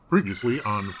Previously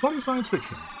on Funny Science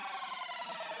Fiction.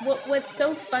 What's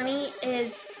so funny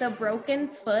is the broken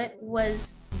foot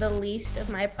was the least of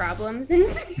my problems.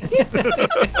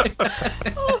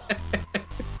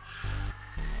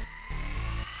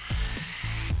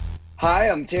 Hi,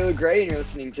 I'm Taylor Gray, and you're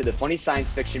listening to the Funny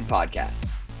Science Fiction Podcast.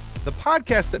 The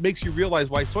podcast that makes you realize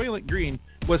why Soylent Green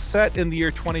was set in the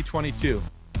year 2022.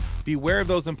 Beware of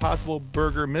those Impossible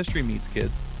Burger mystery meats,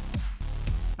 kids.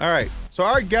 All right, so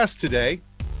our guest today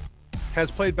has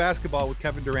played basketball with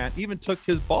Kevin Durant, even took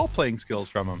his ball playing skills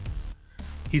from him.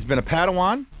 He's been a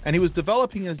Padawan, and he was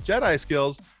developing his Jedi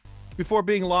skills before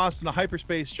being lost in a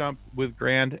hyperspace jump with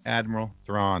Grand Admiral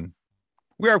Thrawn.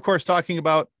 We are, of course, talking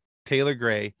about Taylor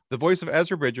Gray, the voice of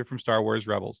Ezra Bridger from Star Wars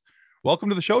Rebels. Welcome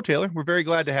to the show, Taylor. We're very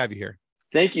glad to have you here.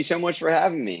 Thank you so much for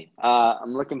having me.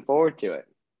 I'm looking forward to it.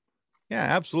 Yeah,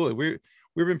 absolutely.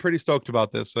 We've been pretty stoked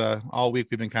about this all week.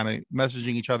 We've been kind of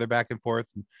messaging each other back and forth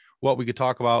and what we could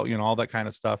talk about, all that kind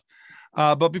of stuff.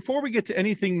 But before we get to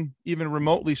anything even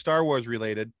remotely Star Wars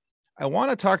related, I want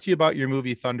to talk to you about your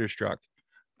movie Thunderstruck,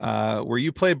 where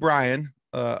you play Brian,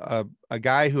 a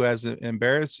guy who has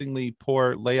embarrassingly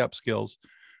poor layup skills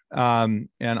and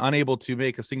unable to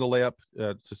make a single layup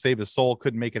to save his soul,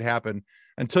 couldn't make it happen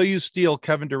until you steal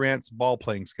Kevin Durant's ball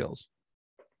playing skills.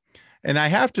 And I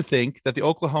have to think that the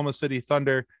Oklahoma City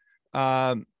Thunder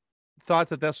thought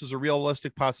that this was a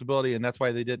realistic possibility, and that's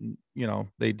why they didn't,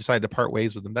 they decided to part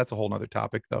ways with him. That's a whole nother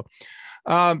topic, though.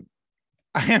 I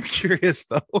am curious,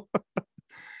 though.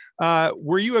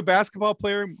 Were you a basketball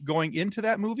player going into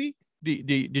that movie?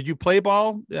 Did you play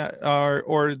ball,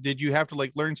 or did you have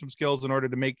to learn some skills in order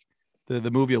to make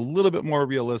the movie a little bit more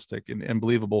realistic and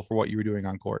believable for what you were doing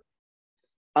on court?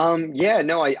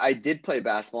 I did play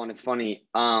basketball, and it's funny.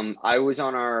 I was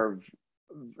on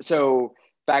so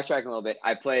backtracking a little bit,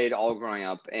 I played all growing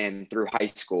up and through high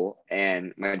school,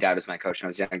 and my dad was my coach when I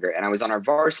was younger, and I was on our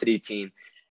varsity team,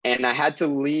 and I had to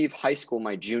leave high school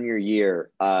my junior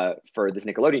year for this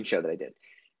Nickelodeon show that I did.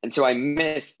 And so I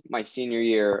missed my senior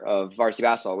year of varsity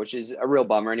basketball, which is a real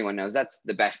bummer. Anyone knows that's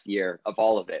the best year of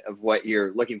all of it, of what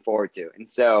you're looking forward to. And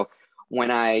so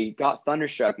when I got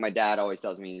Thunderstruck, my dad always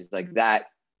tells me, he's like, that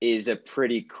is a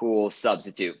pretty cool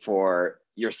substitute for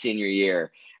your senior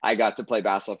year. I got to play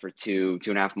basketball for two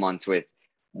and a half months with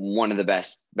one of the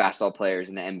best basketball players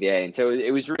in the NBA. And so it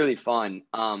was really fun.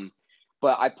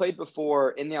 But I played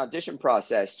before. In the audition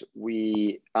process,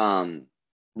 we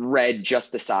read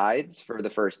just the sides for the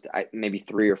first maybe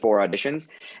 3 or 4 auditions.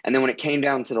 And then when it came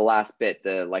down to the last bit,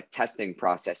 the testing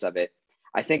process of it,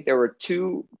 I think there were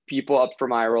 2 people up for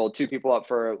my role, 2 people up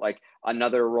for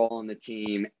another role on the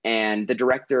team. And the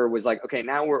director was like, okay,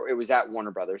 now it was at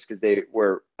Warner Brothers because they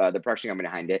were the production company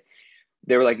behind it.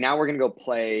 They were like, now we're going to go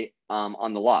play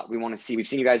on the lot. We've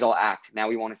seen you guys all act. Now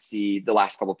we want to see the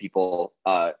last couple people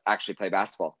actually play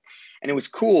basketball. And it was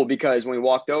cool because when we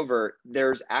walked over,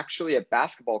 there's actually a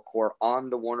basketball court on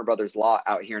the Warner Brothers lot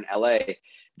out here in LA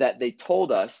that they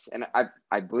told us, and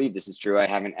I believe this is true, I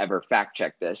haven't ever fact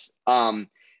checked this,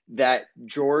 that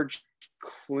George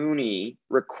Clooney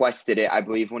requested it, I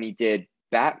believe, when he did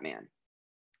Batman.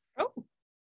 Oh,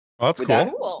 that's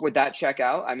cool. Would that check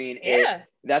out? I mean, yeah.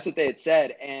 That's what they had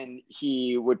said, and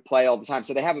he would play all the time.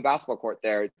 So they have a basketball court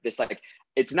there.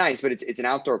 It's nice, but it's an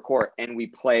outdoor court, and we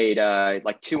played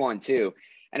 2-on-2,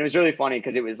 and it was really funny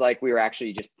because it was like we were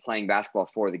actually just playing basketball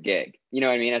for the gig. You know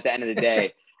what I mean? At the end of the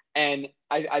day, and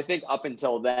I think up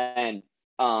until then,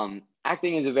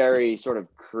 acting is a very sort of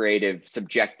creative,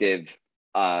 subjective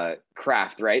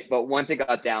craft, right? But once it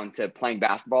got down to playing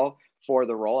basketball for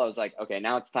the role, I was like, okay,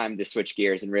 now it's time to switch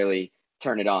gears and really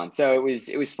turn it on. So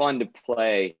it was fun to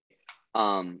play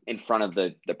in front of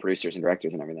the producers and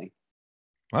directors and everything.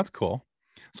 That's cool.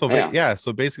 So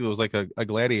so basically it was like a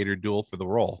gladiator duel for the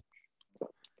role.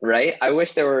 Right? I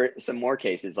wish there were some more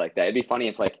cases like that. It'd be funny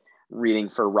if reading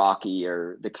for Rocky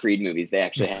or the Creed movies, they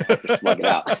actually have to slug it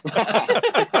out.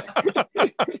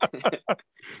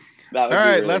 All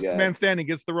right, really last good. man standing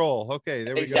gets the role. Okay,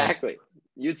 there we go. Exactly.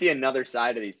 You'd see another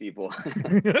side of these people.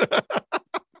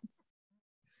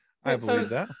 I believe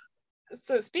that.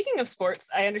 So speaking of sports,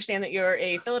 I understand that you're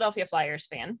a Philadelphia Flyers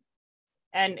fan.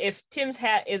 And if Tim's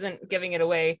hat isn't giving it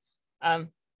away,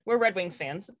 we're Red Wings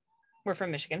fans. We're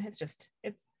from Michigan. It's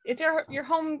your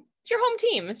home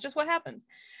team. It's just what happens.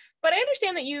 But I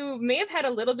understand that you may have had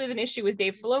a little bit of an issue with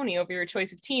Dave Filoni over your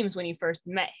choice of teams when you first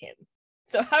met him.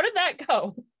 So how did that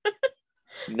go?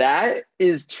 That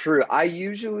is true. I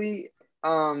usually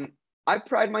I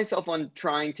pride myself on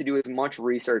trying to do as much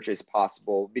research as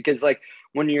possible because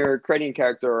when you're creating a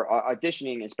character or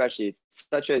auditioning, especially, it's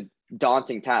such a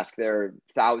daunting task. There are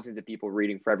thousands of people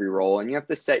reading for every role, and you have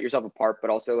to set yourself apart,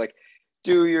 but also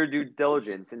do your due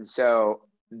diligence. And so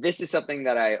this is something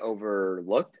that I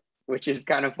overlooked, which is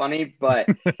kind of funny, but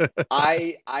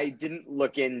I didn't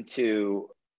look into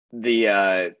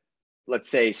the let's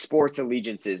say sports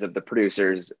allegiances of the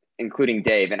producers, including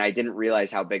Dave, and I didn't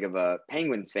realize how big of a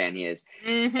Penguins fan he is.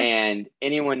 Mhm. And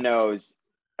anyone knows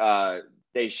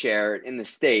they share in the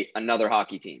state another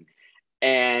hockey team.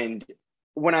 And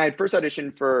when I first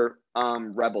auditioned for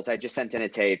Rebels, I just sent in a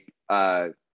tape.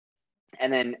 And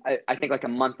then I think like a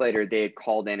month later, they had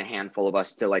called in a handful of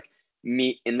us to like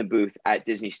meet in the booth at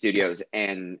Disney Studios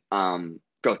and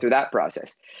go through that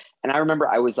process. And I remember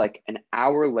I was like an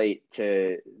hour late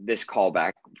to this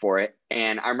callback for it.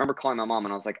 And I remember calling my mom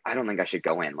and I was like, I don't think I should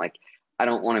go in. Like, I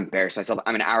don't want to embarrass myself.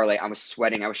 I'm an hour late. I was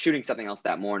sweating. I was shooting something else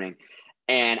that morning.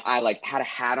 And I like had a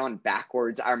hat on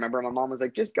backwards. I remember my mom was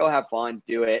like, just go have fun,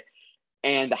 do it.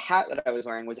 And the hat that I was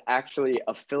wearing was actually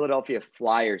a Philadelphia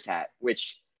Flyers hat,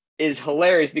 which is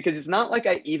hilarious because it's not like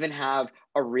I even have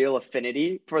a real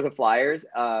affinity for the Flyers.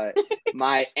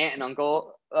 My aunt and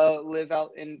uncle live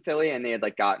out in Philly and they had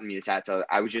like gotten me this hat. So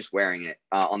I was just wearing it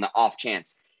on the off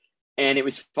chance. And it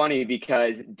was funny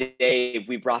because Dave,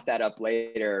 we brought that up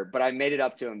later, but I made it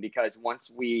up to him because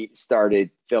once we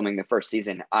started filming the first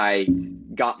season, I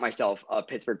got myself a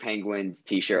Pittsburgh Penguins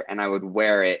t-shirt and I would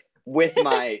wear it with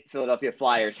my Philadelphia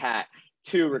Flyers hat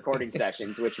to recording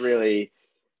sessions, which really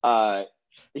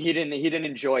he didn't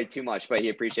enjoy too much, but he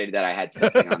appreciated that I had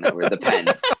something on there with the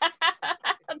pens.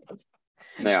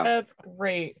 Yeah. That's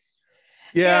great.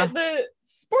 Yeah. The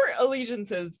sport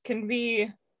allegiances can be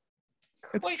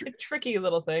quite a tricky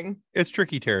little thing. It's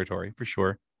tricky territory for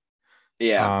sure.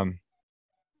 Yeah.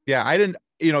 Yeah, I didn't,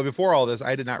 before all this,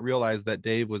 I did not realize that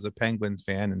Dave was a Penguins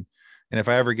fan. And if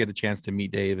I ever get a chance to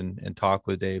meet Dave and talk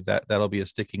with Dave, that'll be a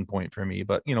sticking point for me.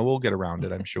 But we'll get around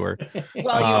it, I'm sure.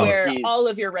 While you wear all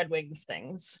of your Red Wings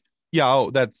things. Yeah,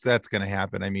 that's gonna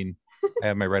happen. I mean, I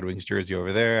have my Red Wings jersey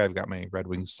over there. I've got my Red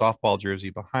Wings softball jersey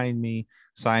behind me,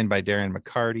 signed by Darren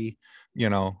McCarty.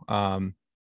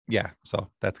 Yeah,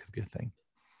 so that's gonna be a thing.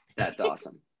 That's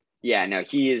awesome. Yeah, no,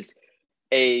 he is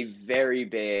a very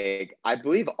big, I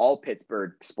believe all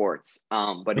Pittsburgh sports,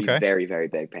 but Okay. a very, very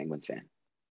big Penguins fan.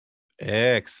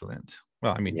 Excellent.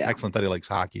 Well, I mean, Yeah. excellent that he likes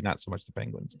hockey, not so much the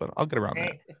Penguins, but I'll get around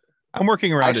that. I'm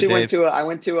working around Actually, it, Dave. I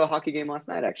went to a hockey game last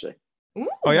night. Actually, Ooh.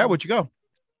 Oh yeah, where'd you go?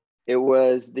 it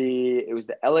was the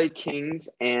LA Kings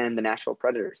and the Nashville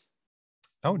Predators.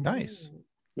 Oh, nice.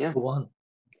 Yeah, Who won?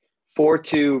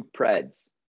 4-2 Preds.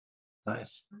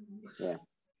 Nice. Yeah,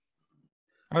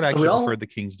 I would So actually we all- prefer the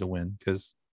Kings to win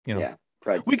because yeah,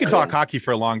 Preds. we could talk hockey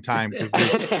for a long time because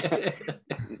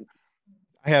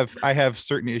I have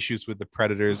certain issues with the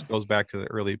Predators. Goes back to the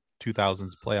early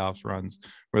 2000s playoffs runs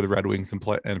where the Red Wings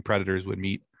and Predators would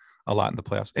meet a lot in the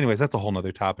playoffs. Anyways, that's a whole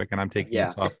nother topic, and I'm taking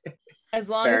this off. As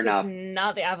long Fair as enough. it's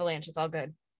not the Avalanche, it's all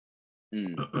good.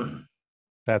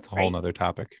 That's a whole Right. nother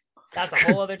topic. That's a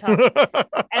whole other topic.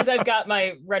 As I've got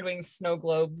my Red Wings snow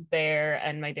globe there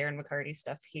and my Darren McCarty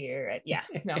stuff here. Yeah,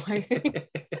 no.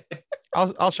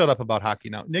 I'll shut up about hockey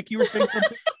now. Nick, you were saying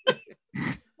something?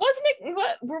 Was Nick?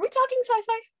 What were we talking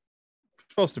sci-fi?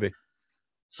 Supposed to be.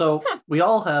 So we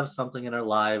all have something in our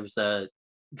lives that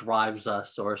drives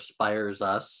us or inspires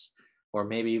us, or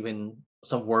maybe even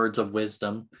some words of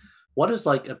wisdom. What is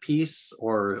like a piece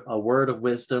or a word of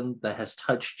wisdom that has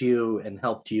touched you and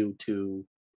helped you to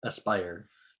aspire?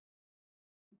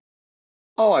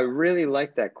 Oh, I really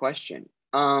like that question.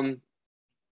 I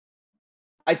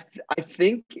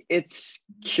think it's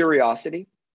curiosity.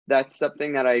 That's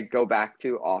something that I go back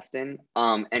to often,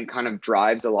 and kind of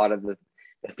drives a lot of the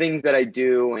things that I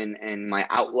do and my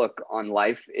outlook on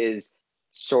life is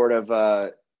sort of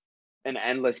an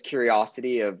endless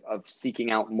curiosity of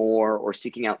seeking out more or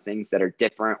seeking out things that are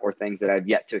different or things that I've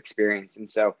yet to experience. And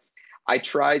so I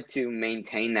try to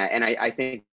maintain that. And I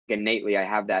think innately I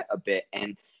have that a bit.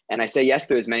 And I say yes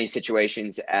to as many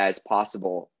situations as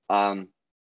possible,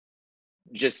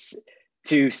 just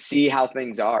to see how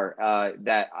things are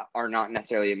that are not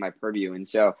necessarily in my purview. And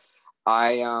so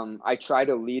I try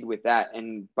to lead with that.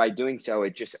 And by doing so,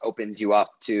 it just opens you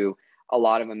up to a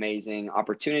lot of amazing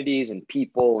opportunities and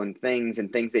people and things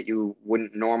that you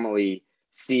wouldn't normally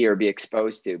see or be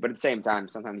exposed to. But at the same time,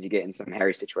 sometimes you get in some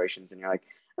hairy situations and you're like,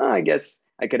 oh, I guess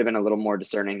I could have been a little more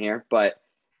discerning here. But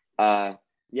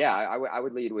yeah, I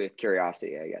would lead with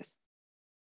curiosity, I guess.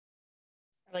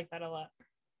 I like that a lot.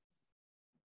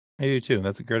 I do too.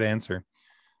 That's a good answer.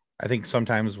 I think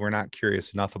sometimes we're not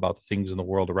curious enough about the things in the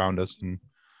world around us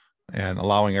and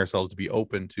allowing ourselves to be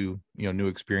open to, new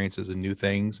experiences and new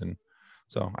things. And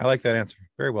so I like that answer.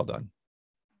 Very well done.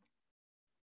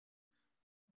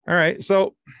 All right.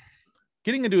 So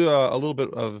getting into a little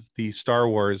bit of the Star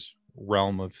Wars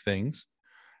realm of things.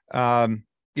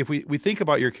 If we think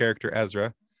about your character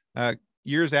Ezra,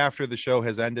 years after the show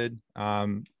has ended,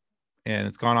 and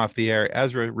it's gone off the air,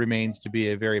 Ezra remains to be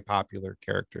a very popular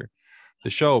character. The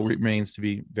show remains to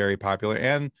be very popular,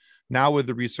 and now with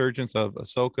the resurgence of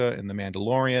Ahsoka and the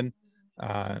Mandalorian,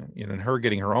 and her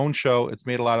getting her own show, it's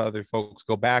made a lot of other folks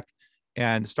go back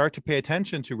and start to pay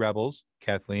attention to Rebels,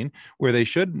 Kathleen, where they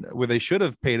should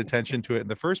have paid attention to it in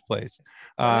the first place.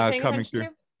 Coming through.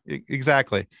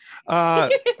 Exactly.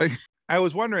 I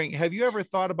was wondering, have you ever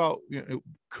thought about,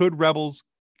 could Rebels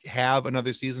have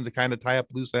another season to kind of tie up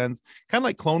loose ends, kind of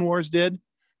like Clone Wars did,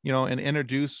 and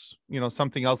introduce,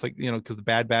 something else, like, because the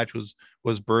Bad Batch was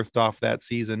birthed off that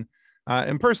season.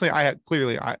 And personally,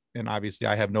 obviously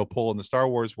I have no pull in the Star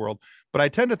Wars world, but I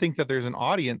tend to think that there's an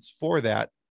audience for that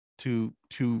to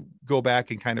go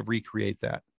back and kind of recreate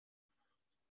that.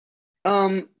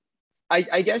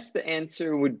 I guess the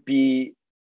answer would be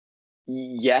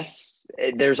yes.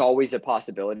 There's always a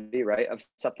possibility, right, of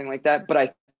something like that. But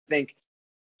I think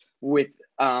with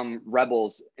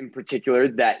Rebels in particular,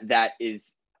 that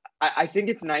is, I think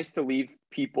it's nice to leave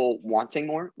people wanting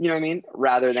more, you know what I mean,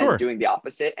 rather than doing the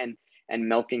opposite and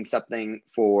milking something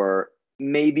for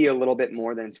maybe a little bit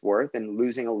more than it's worth and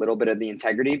losing a little bit of the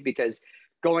integrity. Because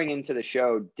going into the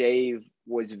show, Dave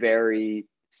was very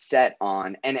set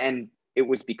on, and it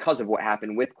was because of what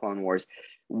happened with Clone Wars,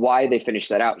 why they finished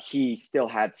that out. He still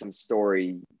had some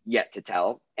story yet to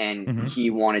tell, and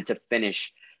he wanted to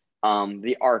finish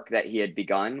the arc that he had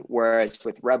begun. Whereas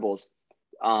with Rebels,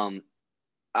 that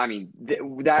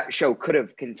show could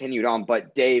have continued on,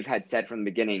 but Dave had said from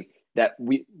the beginning that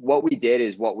what we did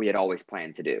is what we had always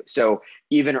planned to do. So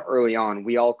even early on,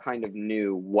 we all kind of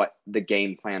knew what the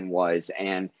game plan was.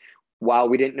 And while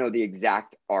we didn't know the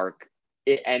exact arc,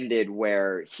 it ended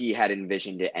where he had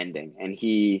envisioned it ending. And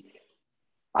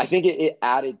I think it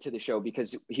added to the show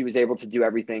because he was able to do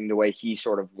everything the way he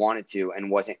sort of wanted to and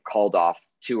wasn't called off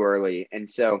too early. And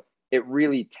so it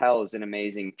really tells an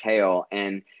amazing tale,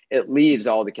 and it leaves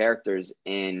all the characters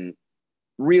in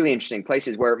really interesting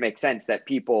places where it makes sense that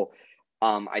people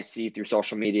I see through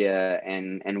social media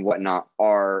and whatnot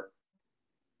are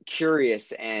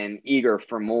curious and eager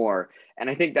for more. And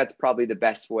I think that's probably the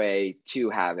best way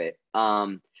to have it.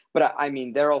 But I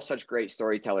mean, they're all such great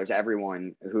storytellers,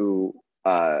 everyone who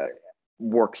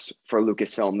works for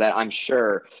Lucasfilm, that I'm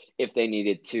sure if they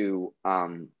needed to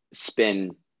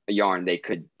spin a yarn, they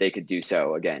could do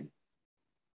so again.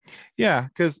 Yeah,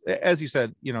 because as you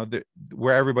said,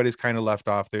 where everybody's kind of left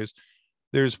off, there's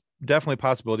definitely a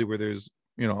possibility where there's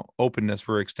openness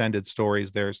for extended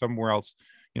stories there. Somewhere else,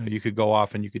 you could go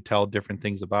off and you could tell different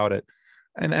things about it.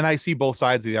 And I see both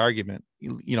sides of the argument,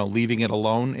 leaving it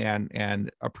alone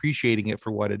and appreciating it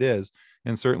for what it is.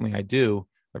 And certainly I do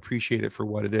appreciate it for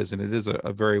what it is. And it is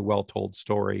a very well told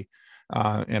story.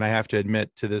 And I have to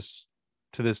admit, to this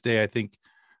day, I think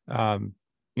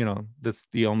that's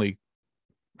the only,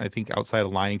 I think, outside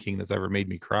of Lion King, that's ever made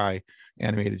me cry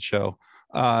animated show.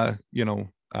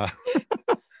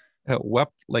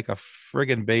 Wept like a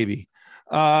friggin' baby.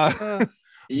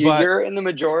 You're in the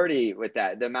majority with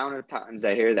that. The amount of times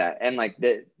I hear that, and like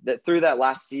the through that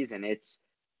last season, it's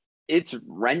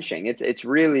wrenching. It's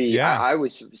really, yeah. I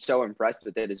was so impressed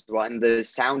with it as well. And the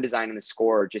sound design and the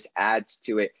score just adds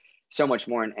to it so much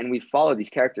more. And we followed these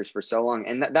characters for so long.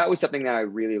 And that was something that I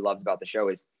really loved about the show,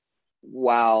 is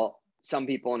while some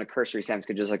people in a cursory sense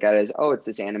could just look at it as, oh, it's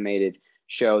this animated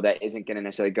show that isn't going to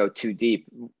necessarily go too deep,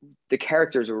 the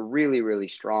characters were really, really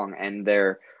strong, and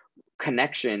their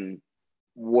connection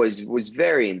was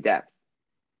very in depth.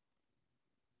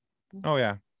 Oh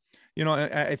yeah.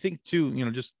 I think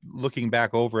too, just looking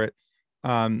back over it,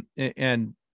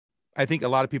 and I think a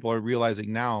lot of people are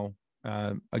realizing now,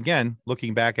 again,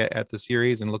 looking back at the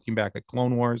series and looking back at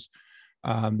Clone Wars,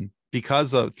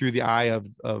 because of through the eye of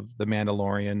the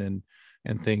Mandalorian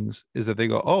and things, is that they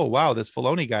go, oh wow, this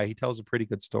Filoni guy, he tells a pretty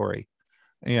good story,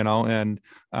 and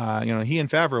he and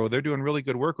Favreau, they're doing really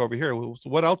good work over here. So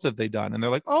what else have they done? And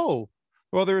they're like, oh,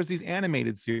 well, there's these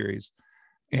animated series.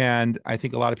 And I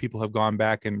think a lot of people have gone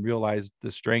back and realized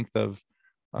the strength of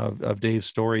Dave's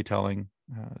storytelling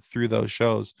through those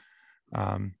shows.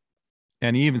 And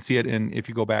you even see it if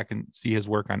you go back and see his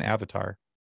work on Avatar,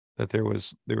 that there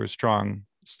was strong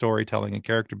storytelling and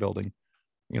character building,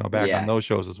 back on those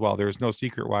shows as well. There was no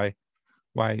secret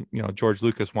why George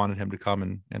Lucas wanted him to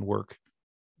come and work,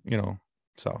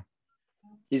 so.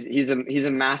 He's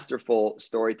a masterful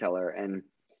storyteller, and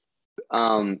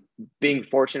being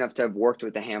fortunate enough to have worked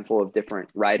with a handful of different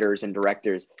writers and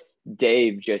directors,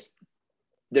 Dave just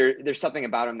there's something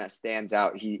about him that stands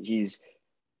out. He's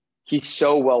he's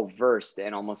so well versed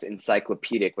and almost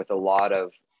encyclopedic with a lot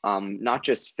of not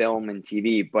just film and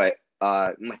TV, but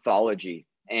mythology,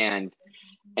 and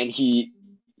he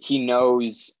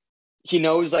knows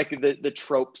like the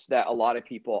tropes that a lot of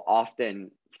people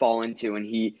often fall into, and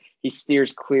he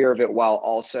steers clear of it, while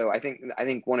also I think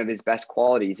one of his best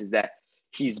qualities is that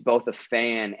he's both a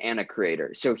fan and a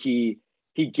creator. So he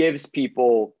gives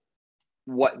people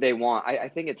what they want. I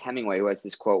think it's Hemingway who has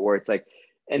this quote where it's like,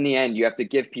 in the end, you have to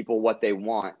give people what they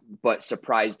want, but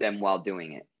surprise them while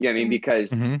doing it. You know what I mean?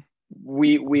 Because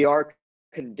we are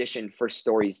conditioned for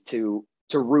stories to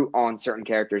root on certain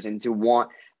characters and to want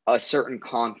a certain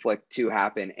conflict to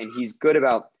happen. And he's good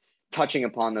about touching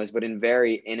upon those, but in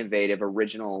very innovative,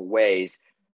 original ways,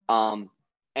 and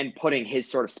putting his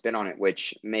sort of spin on it,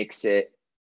 which makes it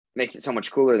so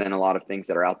much cooler than a lot of things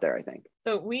that are out there, I think.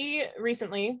 So we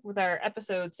recently, with our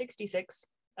episode 66,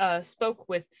 spoke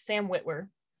with Sam Witwer,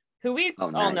 who we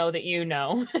all know that you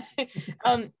know,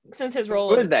 since his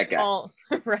role is that guy? Maul,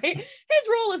 right? His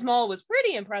role as Maul was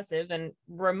pretty impressive and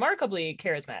remarkably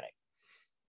charismatic.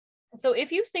 So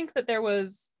if you think that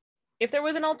if there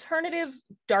was an alternative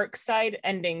dark side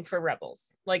ending for Rebels,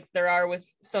 like there are with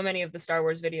so many of the Star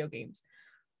Wars video games,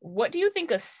 what do you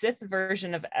think a Sith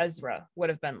version of Ezra would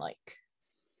have been like?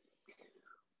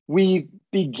 We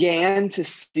began to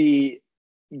see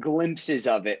glimpses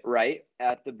of it right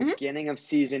at the beginning of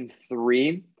season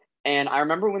 3. And I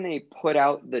remember when they put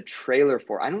out the trailer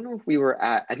for, I don't know if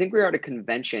I think we were at a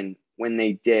convention when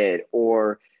they did,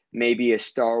 or maybe a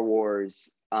Star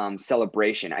Wars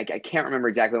celebration. I can't remember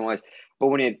exactly what it was, but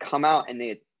when it had come out and they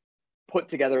had put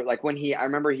together, like I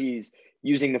remember he's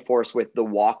using the Force with the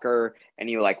walker, and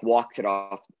he like walks it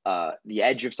off the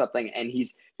edge of something, and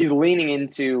he's leaning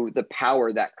into the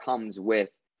power that comes with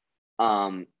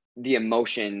the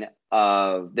emotion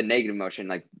of the negative emotion,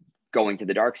 like going to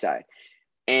the dark side.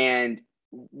 And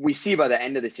we see by the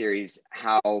end of the series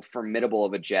how formidable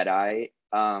of a Jedi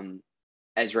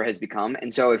Ezra has become.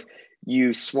 And so if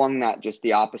you swung that just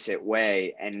the opposite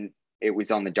way and it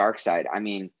was on the dark side, I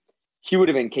mean, he would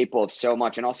have been capable of so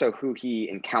much. And also who he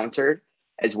encountered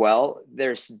as well.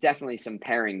 There's definitely some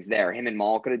pairings there. Him and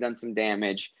Maul could have done some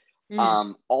damage.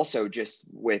 Also, just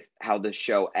with how the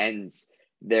show ends,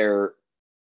 there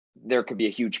could be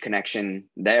a huge connection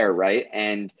there, right?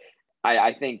 And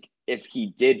I think if he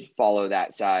did follow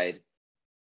that side,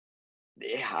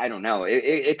 I don't know,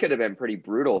 it could have been pretty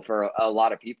brutal for a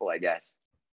lot of people, I guess.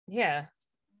 Yeah,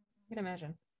 I can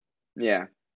imagine. Yeah.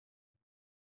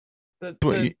 The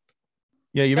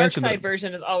you dark mentioned side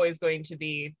version is always going to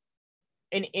be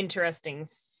an interesting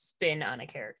spin on a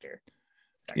character.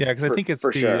 Yeah, because I think it's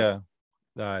sure.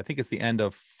 I think it's the end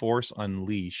of Force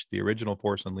Unleashed, the original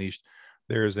Force Unleashed.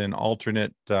 There's an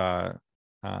alternate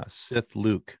Sith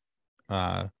Luke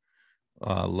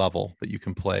level that you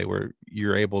can play where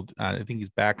you're able to, I think he's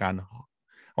back on, I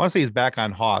want to say he's back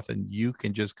on Hoth, and you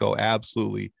can just go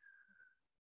absolutely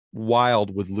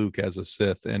wild with Luke as a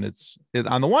Sith. And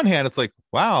on the one hand, it's like,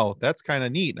 wow, that's kind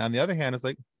of neat. And on the other hand, it's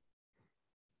like,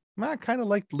 I kind of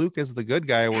liked Luke as the good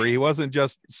guy, where he wasn't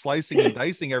just slicing and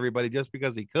dicing everybody just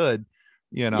because he could,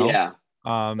 you know? Yeah.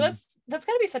 That's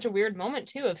gotta be such a weird moment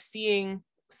too, of seeing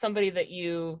somebody that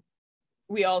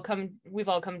we've all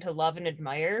come to love and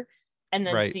admire, and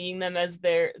then seeing them as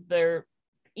their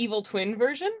evil twin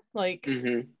version. Like,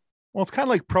 well, it's kind of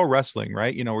like pro wrestling,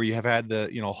 right? You know, where you have had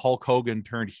the, Hulk Hogan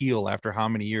turned heel after how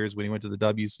many years when he went to the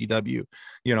WCW.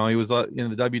 He was in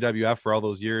the WWF for all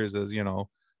those years as,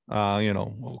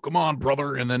 oh, come on,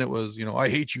 brother. And then it was, I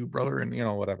hate you, brother. And,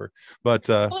 whatever. But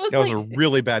that was a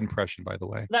really bad impression, by the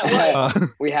way. That was.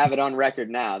 We have it on record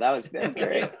now. That's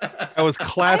great. That was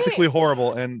classically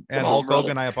horrible. And Hulk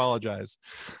Hogan, I apologize.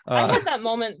 I had that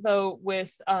moment, though,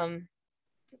 with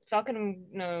Falcon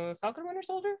Winter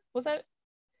Soldier. Was that?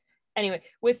 Anyway,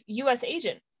 with U.S.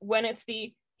 Agent, when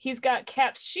he's got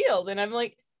Cap's shield. And I'm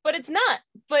like, but it's not.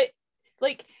 But,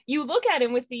 like, you look at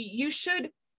him with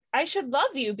I should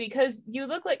love you because you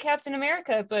look like Captain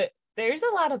America, but there's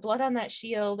a lot of blood on that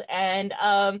shield, and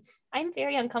I'm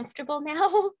very uncomfortable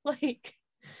now. Like,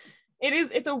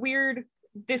 it's a weird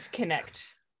disconnect.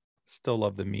 Still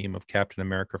love the meme of Captain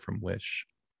America from Wish.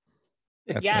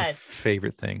 That's my yes.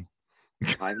 favorite thing.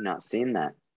 I've not seen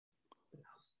that.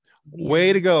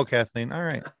 Way to go, Kathleen. All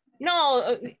right.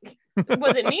 No,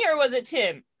 was it me or was it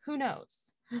Tim? Who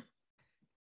knows?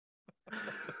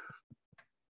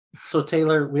 So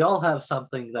Taylor, we all have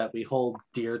something that we hold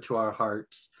dear to our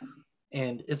hearts.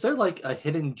 And is there like a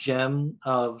hidden gem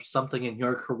of something in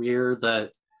your career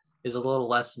that is a little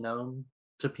less known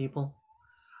to people?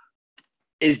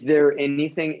 Is there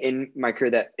anything in my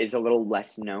career that is a little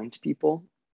less known to people?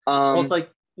 Well, it's like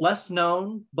less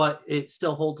known, but it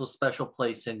still holds a special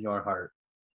place in your heart?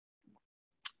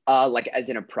 Like as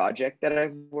in a project that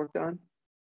I've worked on?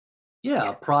 Yeah,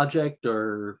 a project,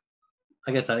 or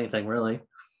I guess anything really.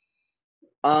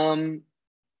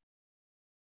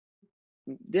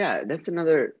 Yeah, that's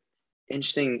another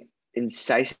interesting,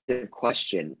 incisive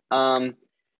question. I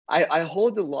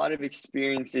hold a lot of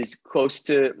experiences close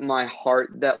to my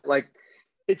heart that, like,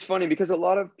 it's funny because a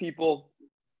lot of people,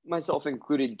 myself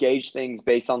included, gauge things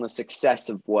based on the success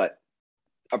of what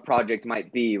a project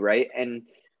might be, right? And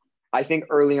I think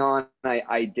early on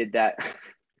I did that.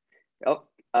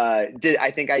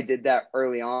 I think I did that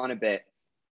early on a bit.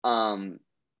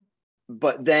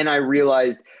 But then I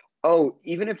realized, oh,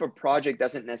 even if a project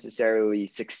doesn't necessarily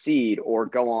succeed or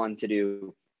go on to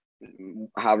do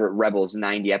however Rebels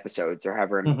 90 episodes or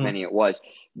however many it was,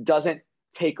 doesn't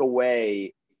take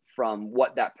away from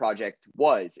what that project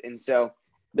was. And so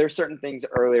there's certain things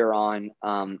earlier on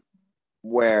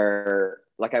where,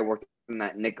 like, I worked in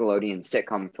that Nickelodeon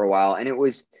sitcom for a while, and it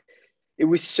was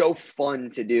so fun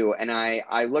to do. And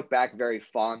I look back very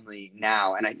fondly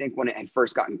now. And I think when it had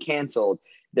first gotten canceled,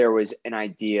 there was an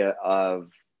idea of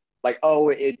like, oh,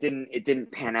 it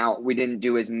didn't pan out. We didn't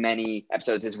do as many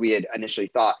episodes as we had initially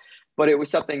thought. But it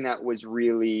was something that was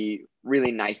really,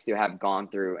 really nice to have gone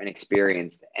through and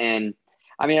experienced. And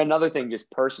I mean, another thing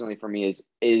just personally for me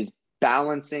is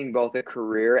balancing both a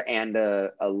career and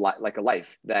a life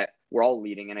that we're all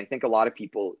leading. And I think a lot of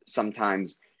people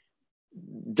sometimes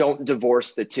don't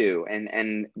divorce the two,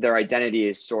 and their identity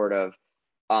is sort of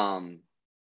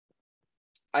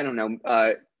I don't know,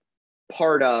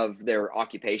 part of their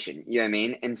occupation, you know what I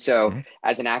mean? And so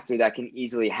as an actor that can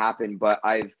easily happen, but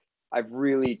I've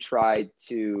really tried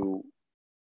to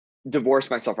divorce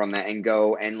myself from that and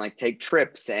go and like take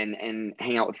trips and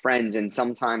hang out with friends, and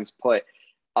sometimes put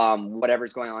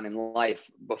whatever's going on in life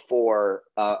before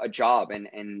a job.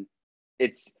 And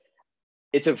it's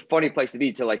a funny place to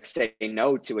be, to like say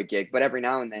no to a gig, but every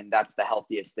now and then that's the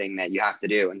healthiest thing that you have to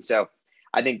do. And so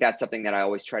I think that's something that I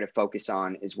always try to focus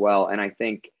on as well. And I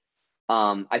think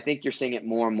you're seeing it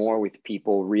more and more with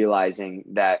people realizing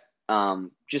that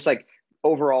just like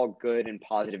overall good and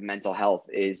positive mental health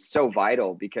is so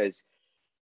vital, because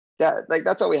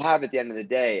that's all we have at the end of the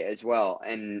day as well.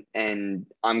 And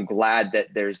I'm glad that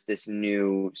there's this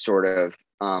new sort of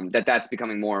that's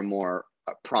becoming more and more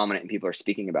prominent, and people are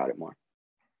speaking about it more.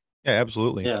 Yeah,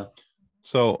 absolutely. Yeah.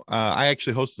 So I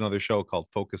actually host another show called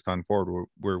Focused on Forward,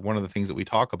 where one of the things that we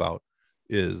talk about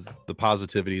is the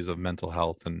positivities of mental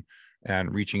health,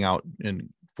 and reaching out and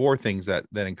for things that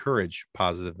encourage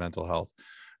positive mental health.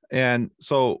 And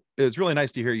so it's really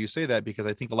nice to hear you say that, because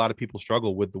I think a lot of people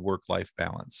struggle with the work-life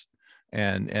balance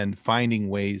and finding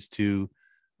ways to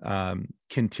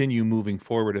continue moving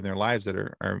forward in their lives that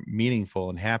are meaningful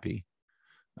and happy.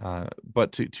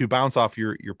 But to bounce off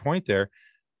your point there,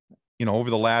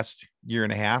 over the last year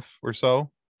and a half or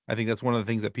so, I think that's one of the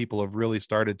things that people have really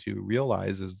started to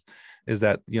realize is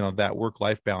that, that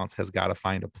work-life balance has got to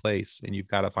find a place, and you've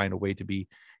got to find a way to be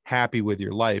happy with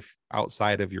your life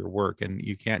outside of your work. And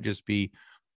you can't just be,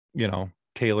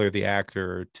 Taylor the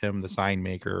actor, or Tim the sign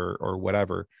maker, or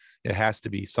whatever. It has to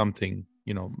be something,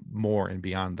 more and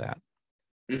beyond that.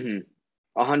 100%.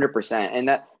 And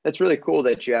that's really cool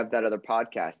that you have that other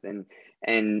podcast,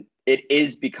 and it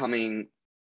is becoming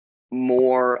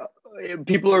more,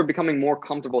 people are becoming more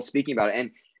comfortable speaking about it,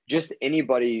 and just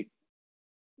anybody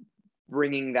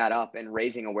bringing that up and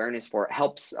raising awareness for it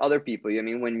helps other people. I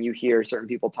mean, when you hear certain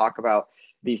people talk about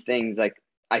these things, like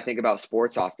I think about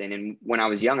sports often, and when I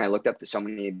was young, I looked up to so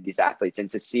many of these athletes,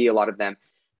 and to see a lot of them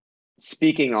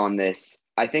speaking on this,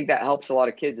 I think that helps a lot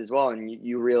of kids as well. And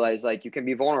you realize, like, you can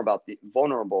be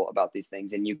vulnerable about these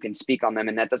things, and you can speak on them,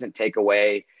 and that doesn't take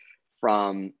away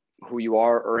from who you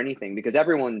are or anything, because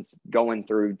everyone's going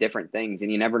through different things,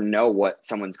 and you never know what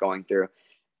someone's going through.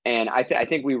 And I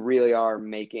think we really are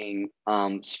making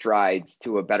strides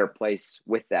to a better place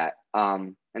with that.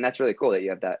 And that's really cool that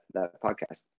you have that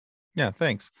podcast. Yeah,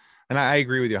 thanks. And I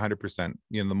agree with you 100%.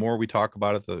 The more we talk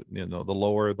about it, the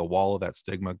lower the wall of that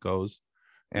stigma goes,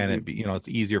 and it's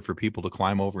easier for people to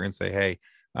climb over and say, hey,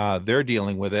 they're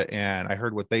dealing with it, and I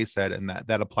heard what they said, and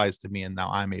that applies to me, and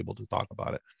now I'm able to talk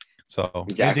about it. So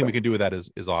anything we can do with that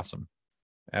is awesome.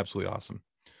 Absolutely awesome.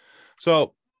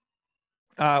 So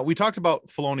we talked about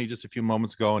Filoni just a few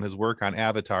moments ago and his work on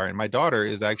Avatar. And my daughter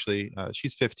is actually,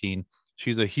 she's 15.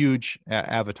 She's a huge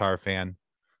Avatar fan.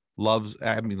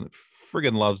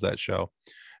 Friggin' loves that show.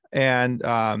 And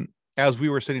as we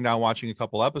were sitting down watching a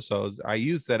couple episodes, I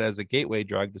used that as a gateway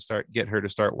drug to get her to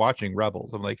start watching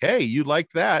Rebels. I'm like, hey, you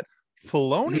liked that?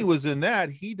 Filoni was in that.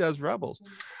 He does Rebels.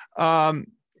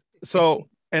 So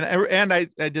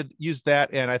I did use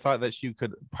that, and I thought that she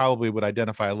would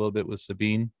identify a little bit with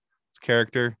Sabine's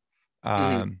character,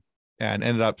 Mhm. and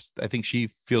ended up. I think she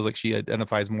feels like she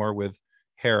identifies more with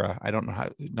Hera. I don't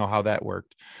know how that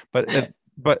worked, but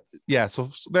yeah.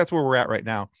 So that's where we're at right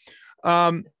now.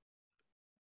 But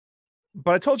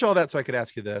I told you all that so I could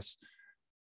ask you this.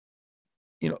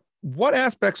 What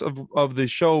aspects of the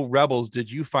show Rebels did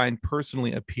you find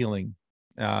personally appealing?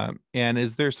 And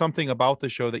is there something about the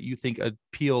show that you think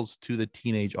appeals to the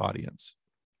teenage audience?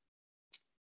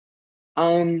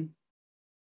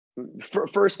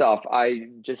 First off, I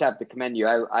just have to commend you.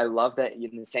 I love that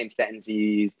in the same sentence you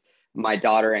used my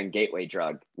daughter and gateway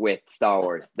drug with Star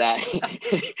Wars. That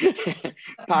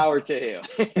power to you.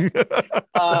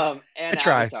 I And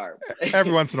try Avatar.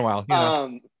 every once in a while,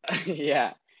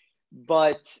 Yeah.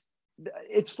 But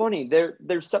it's funny.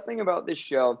 There's something about this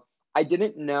show. I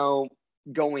didn't know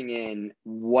going in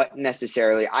what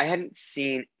necessarily. I hadn't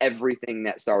seen everything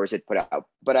that Star Wars had put out,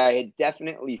 but I had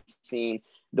definitely seen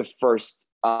the first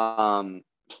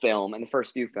film and the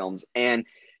first few films, and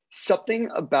something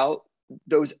about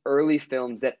those early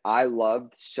films that I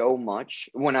loved so much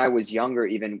when I was younger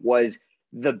even was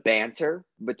the banter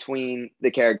between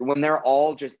the character when they're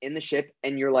all just in the ship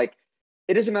and you're like,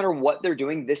 it doesn't matter what they're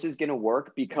doing, this is going to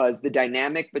work because the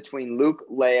dynamic between Luke,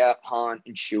 Leia, Han,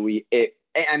 and Chewie,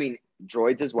 I mean,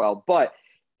 droids as well, but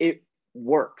it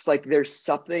works. Like there's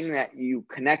something that you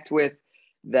connect with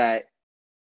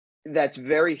that's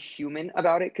very human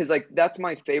about it. Cause like, that's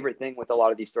my favorite thing with a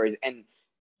lot of these stories. And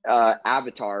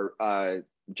Avatar,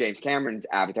 James Cameron's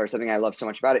Avatar, something I love so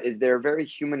much about it is there are very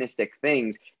humanistic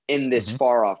things in this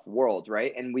far off world,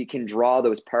 right? And we can draw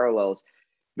those parallels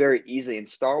very easily. And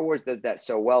Star Wars does that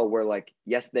so well, where like,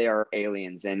 yes, they are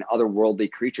aliens and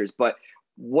otherworldly creatures, but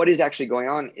what is actually going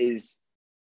on is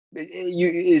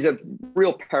a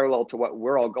real parallel to what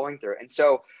we're all going through. And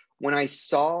so when I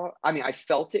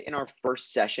felt it in our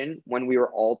first session when we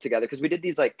were all together, because we did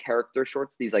these like character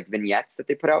shorts, these like vignettes that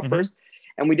they put out first,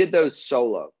 and we did those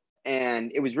solo.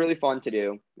 And it was really fun to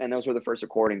do. And those were the first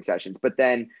recording sessions. But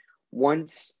then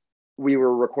once we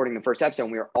were recording the first episode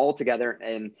and we were all together,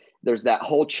 and there's that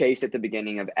whole chase at the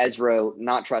beginning of Ezra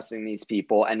not trusting these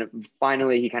people. And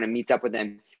finally he kind of meets up with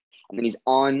them, and then he's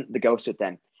on the Ghost with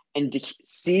them. And to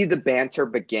see the banter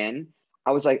begin,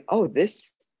 I was like, oh,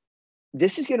 this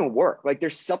is going to work. Like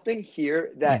there's something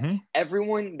here that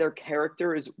everyone, their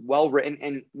character is well written,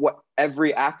 and what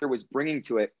every actor was bringing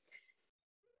to it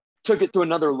took it to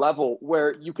another level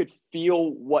where you could feel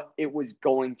what it was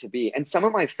going to be. And some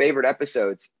of my favorite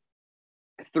episodes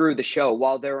through the show,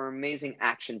 while there are amazing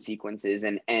action sequences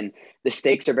and the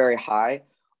stakes are very high,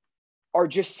 are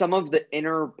just some of the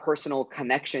interpersonal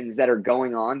connections that are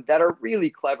going on that are really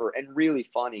clever and really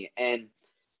funny. And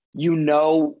you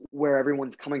know where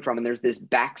everyone's coming from, and there's this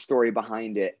backstory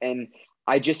behind it. And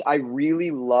I really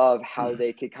love how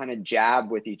they could kind of jab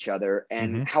with each other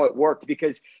and how it worked,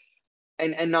 because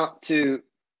and not to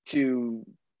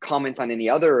comment on any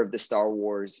other of the Star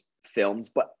Wars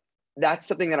films, but that's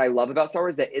something that I love about Star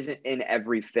Wars that isn't in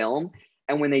every film.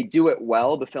 And when they do it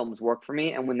well, the films work for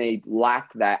me. And when they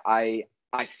lack that, I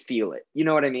feel it. You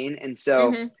know what I mean? And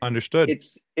so Understood.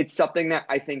 It's something that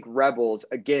I think Rebels,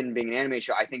 again, being an anime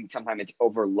show, I think sometimes it's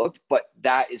overlooked, but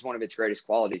that is one of its greatest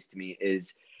qualities to me,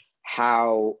 is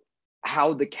how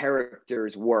the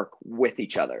characters work with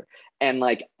each other. And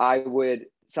like I would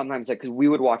sometimes, like, because we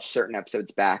would watch certain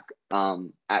episodes back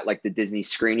at like the Disney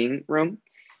screening room,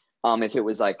 if it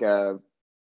was like a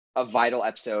vital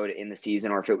episode in the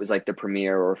season, or if it was like the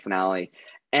premiere or finale.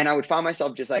 And I would find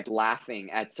myself just like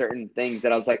laughing at certain things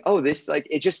that I was like, oh, this, like,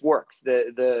 it just works.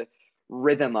 The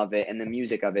rhythm of it and the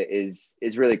music of it is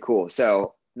really cool.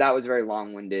 So that was a very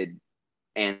long-winded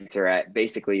answer at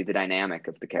basically the dynamic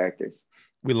of the characters.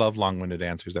 We love long-winded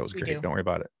answers. That was We great. do. Don't worry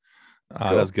about it.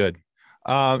 Cool. That's good.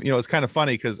 It's kind of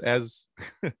funny because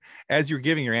as you're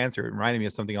giving your answer, it reminded me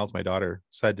of something else my daughter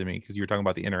said to me, because you were talking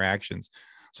about the interactions.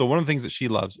 So one of the things that she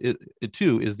loves it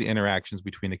too is the interactions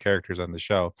between the characters on the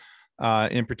show.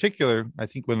 In particular, I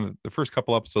think when the first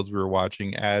couple episodes we were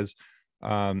watching, as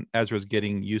Ezra's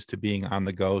getting used to being on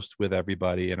the Ghost with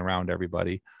everybody and around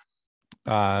everybody,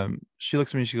 she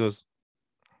looks at me and she goes,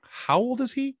 "How old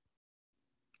is he?"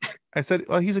 I said,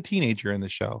 "Well, he's a teenager in the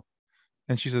show."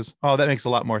 And she says, "Oh, that makes a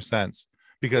lot more sense,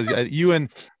 because you and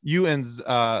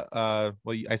well,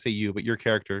 I say you, but your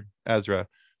character Ezra,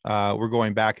 we're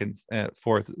going back and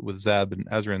forth with Zeb, and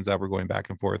Ezra and Zeb were going back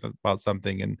and forth about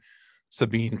something, and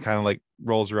Sabine kind of like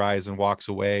rolls her eyes and walks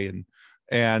away,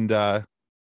 and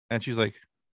she's like,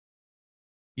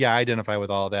 "Yeah, I identify with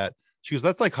all that." She goes,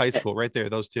 "That's like high school right there,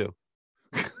 those two."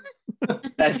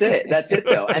 That's it. That's it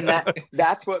though. And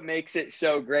that's what makes it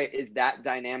so great is that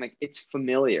dynamic. It's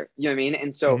familiar. You know what I mean?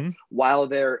 And so Mhm. while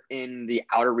they're in the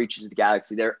outer reaches of the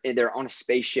galaxy, they're on a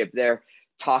spaceship, they're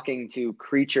talking to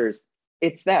creatures.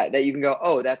 It's that you can go,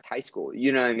 oh, that's high school.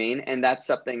 You know what I mean? And that's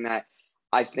something that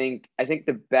I think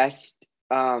the best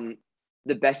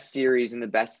series and the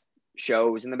best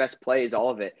shows and the best plays, all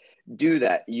of it, do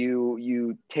that.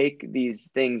 You take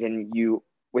these things and you,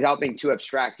 without being too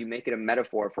abstract, you make it a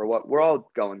metaphor for what we're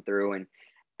all going through,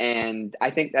 and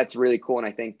I think that's really cool, and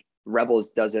I think Rebels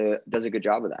does a good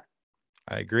job of that.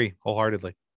 I agree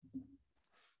wholeheartedly.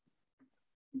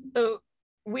 So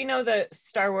we know that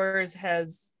Star Wars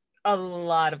has a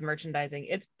lot of merchandising.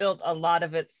 It's built a lot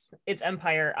of its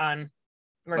empire on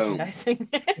merchandising.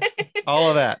 All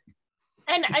of that.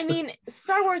 And I mean,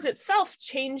 Star Wars itself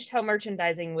changed how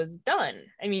merchandising was done.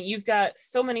 I mean, you've got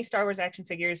so many Star Wars action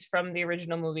figures from the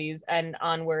original movies and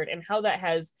onward, and how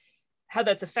that's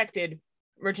affected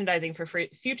merchandising for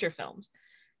future films.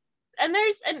 And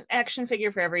there's an action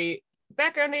figure for every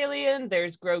background alien.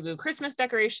 There's Grogu Christmas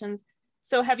decorations.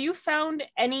 So have you found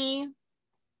any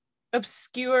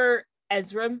obscure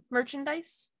Ezra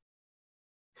merchandise?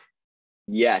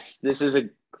 Yes, this is a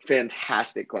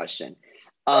fantastic question.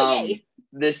 Yay.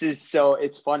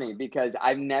 It's funny because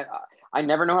I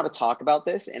never know how to talk about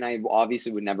this, and I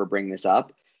obviously would never bring this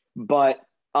up, but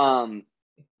so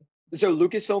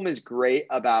Lucasfilm is great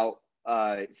about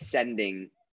sending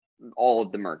all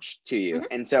of the merch to you.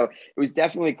 And so it was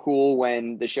definitely cool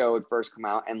when the show had first come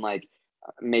out, and like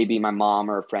maybe my mom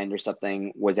or a friend or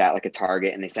something was at like a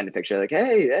Target and they sent a picture like,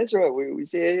 hey, Ezra, we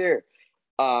see it here.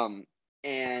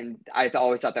 And I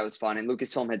always thought that was fun. And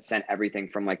Lucasfilm had sent everything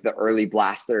from like the early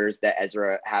blasters that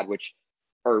Ezra had,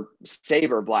 or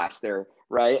saber blaster,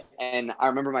 right? And I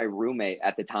remember my roommate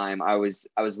at the time, I was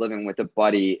living with a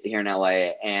buddy here in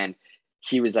LA, and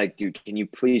he was like, dude, can you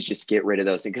please just get rid of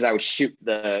those things? Because I would shoot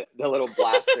the little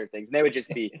blaster things, and they would just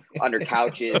be under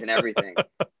couches and everything.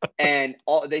 And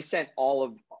they sent all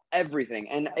of everything.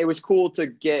 And it was cool to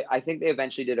get, I think they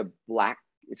eventually did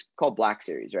it's called Black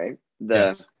Series, right?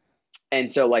 Yes. And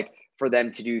so like for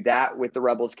them to do that with the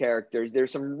Rebels characters,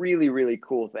 there's some really, really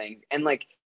cool things. And like,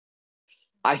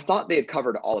 I thought they had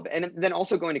covered all of it. And then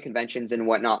also going to conventions and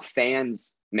whatnot,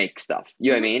 fans make stuff,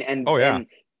 you know what I mean? And, and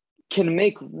can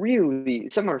make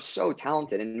some are so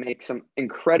talented and make some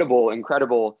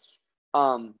incredible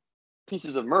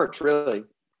pieces of merch, really.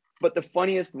 But the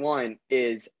funniest one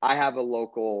is I have a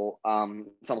local,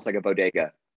 it's almost like a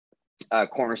bodega,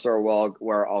 corner store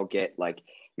where I'll get like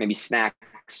maybe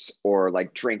snacks or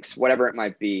like drinks, whatever it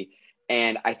might be.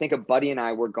 And I think a buddy and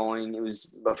I were going, it was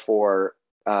before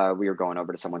we were going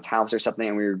over to someone's house or something,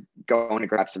 and we were going to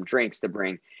grab some drinks to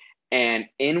bring. And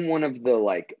in one of the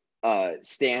like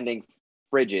standing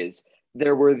fridges,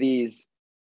 there were these,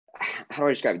 how do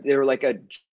I describe it? They were like a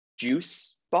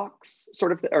juice box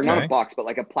sort of, or not a box, but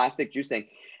like a plastic juice thing.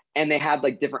 And they had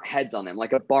like different heads on them,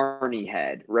 like a Barney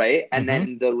head, right? And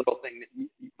then the little thing that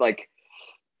like,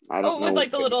 I don't know. With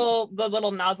like the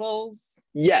little nozzles.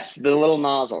 Yes, the little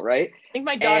nozzle, right? I think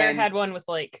my daughter had one with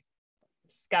like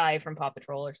Sky from Paw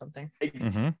Patrol or something.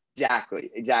 Exactly.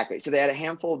 So they had a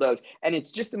handful of those, and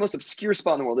it's just the most obscure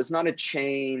spot in the world. It's not a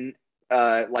chain,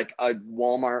 like a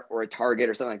Walmart or a Target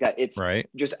or something like that. It's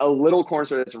just a little corner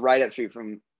store that's right up the street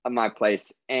from my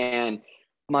place. And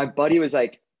my buddy was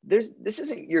like, this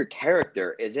isn't your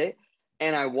character, is it?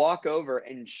 And I walk over,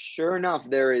 and sure enough,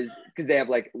 there is, because they have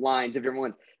like lines of different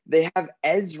ones. They have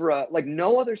Ezra, like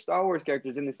no other Star Wars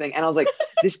characters in this thing. And I was like,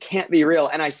 this can't be real.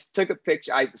 And I took a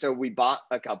picture. So we bought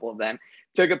a couple of them,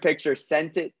 took a picture,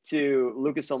 sent it to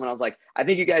Lucasfilm. And I was like, I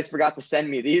think you guys forgot to send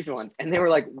me these ones. And they were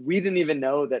like, we didn't even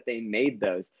know that they made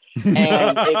those.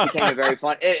 And it became a very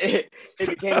fun, it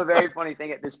became a very funny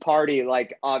thing at this party.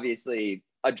 Like obviously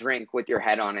a drink with your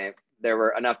head on it. There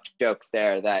were enough jokes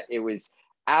there that it was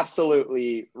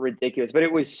absolutely ridiculous, but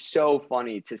it was so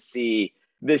funny to see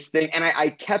this thing. And I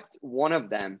kept one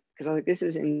of them because I was like, this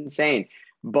is insane.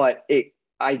 But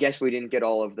I guess we didn't get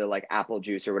all of the like apple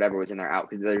juice or whatever was in there out,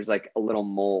 because there's like a little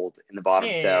mold in the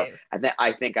bottom. So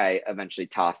I think I eventually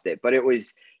tossed it, but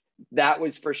that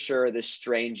was for sure the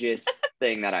strangest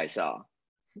thing that I saw.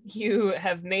 You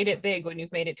have made it big when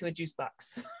you've made it to a juice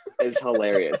box. It's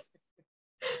hilarious.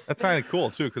 That's kind of cool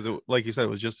too, because like you said, it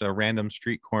was just a random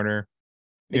street corner.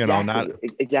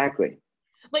 Exactly.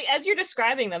 Like as you're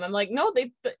describing them, I'm like, no,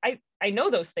 I know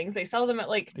those things. They sell them at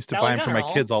like. I used to buy them for my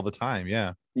kids all the time.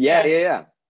 Yeah.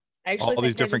 Actually, all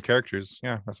these different characters.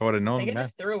 Yeah, if I would have known. I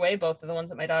just threw away both of the ones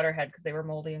that my daughter had because they were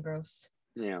moldy and gross.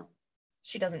 Yeah.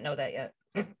 She doesn't know that yet.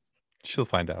 She'll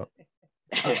find out.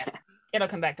 Oh, yeah. It'll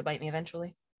come back to bite me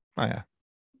eventually. Oh yeah.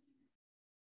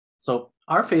 So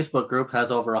our Facebook group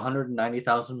has over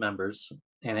 190,000 members,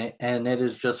 and it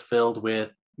is just filled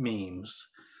with memes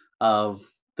of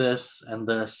this and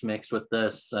this mixed with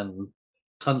this and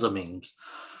tons of memes.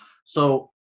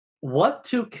 So, what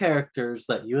two characters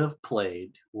that you have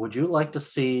played would you like to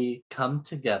see come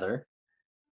together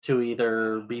to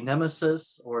either be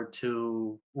nemesis or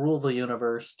to rule the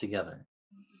universe together?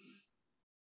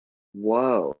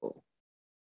 Whoa.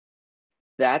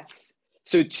 That's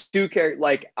so two characters.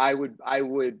 Like I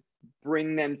would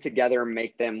bring them together and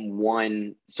make them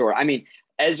one sort. I mean,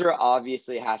 Ezra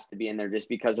obviously has to be in there just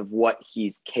because of what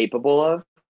he's capable of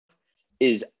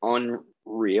is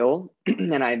unreal.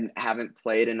 And I haven't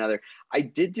played another. I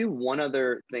did do one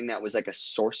other thing that was like a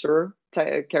sorcerer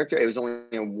type character. It was only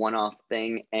a one-off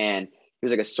thing, and he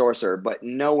was like a sorcerer, but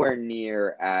nowhere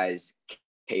near as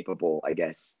capable, I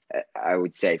guess I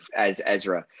would say, as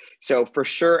Ezra. So for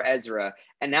sure Ezra.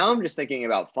 And now I'm just thinking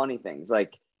about funny things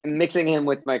like mixing him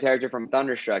with my character from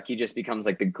Thunderstruck. He just becomes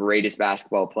like the greatest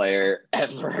basketball player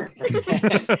ever.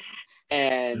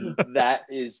 And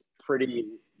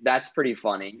that's pretty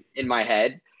funny in my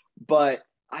head. But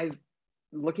I've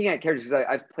looking at characters,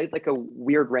 I've played like a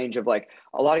weird range of like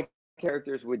a lot of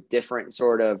characters with different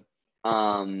sort of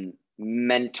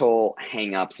mental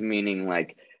hangups, meaning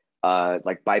like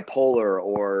bipolar,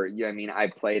 or I mean, I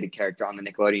played a character on the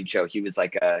Nickelodeon show. He was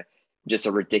like just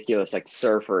a ridiculous like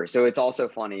surfer. So it's also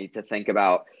funny to think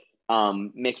about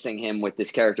mixing him with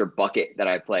this character Bucket that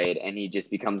I played, and he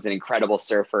just becomes an incredible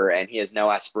surfer, and he has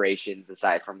no aspirations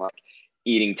aside from like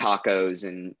eating tacos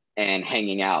and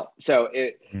hanging out. So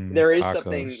there is tacos.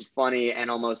 something funny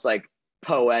and almost like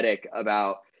poetic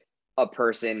about a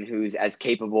person who's as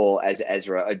capable as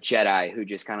Ezra, a Jedi who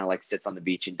just kind of like sits on the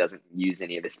beach and doesn't use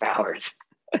any of his powers.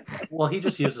 Well, he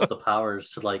just uses the powers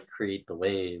to like create the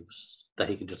waves that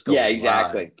he can just go. Yeah,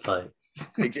 exactly. Ride,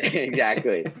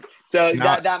 Exactly. So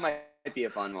Now- that might be a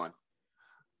fun one.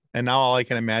 And now all I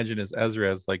can imagine is Ezra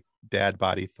as like dad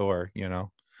body Thor, you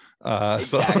know.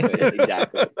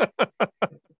 Exactly.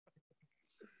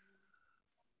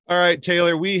 All right,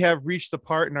 Taylor, we have reached the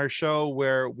part in our show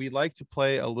where we like to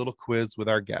play a little quiz with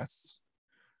our guests.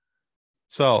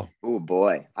 So, Oh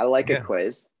boy, I like a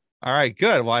quiz. All right,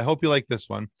 good. Well, I hope you like this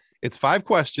one. It's 5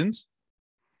 questions.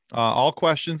 All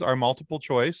questions are multiple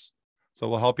choice, so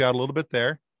we'll help you out a little bit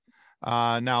there.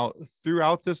 Now,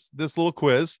 throughout this little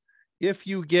quiz, if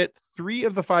you get 3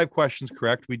 of the 5 questions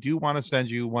correct, we do want to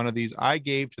send you one of these I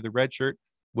gave to the Red Shirt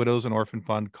Widows and Orphan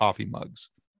Fund coffee mugs.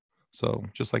 So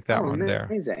just like that one there.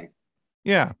 Amazing.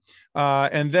 Yeah.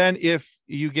 And then if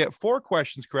you get 4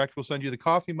 questions correct, we'll send you the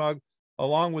coffee mug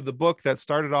along with the book that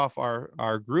started off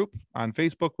our group on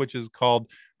Facebook, which is called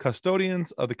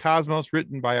Custodians of the Cosmos,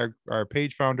 written by our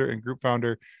page founder and group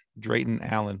founder, Drayton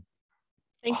Allen.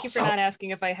 Thank you for not asking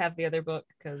if I have the other book,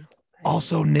 because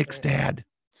also Nick's dad.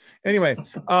 Anyway,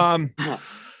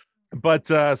 but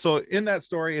so in that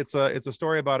story, it's a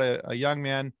story about a young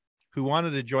man who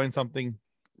wanted to join something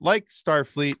like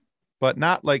Starfleet, but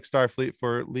not like Starfleet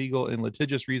for legal and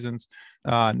litigious reasons.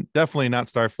 Definitely not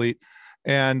Starfleet,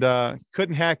 and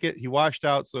couldn't hack it. He washed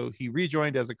out, so he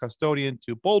rejoined as a custodian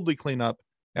to boldly clean up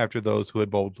after those who had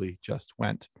boldly just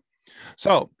went.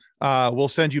 So we'll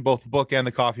send you both the book and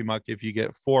the coffee mug if you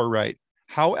get 4 right.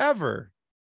 However,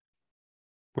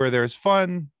 where there's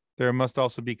fun, there must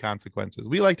also be consequences.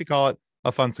 We like to call it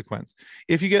a fun sequence.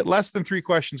 If you get less than 3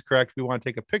 questions correct, we want to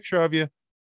take a picture of you,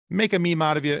 make a meme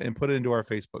out of you, and put it into our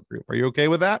Facebook group. Are you okay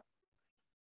with that?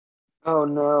 Oh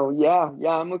no. Yeah,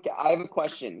 I'm okay. I have a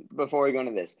question before we go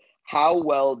into this. How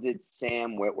well did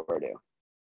Sam Witwer do?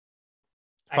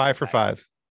 5 for 5.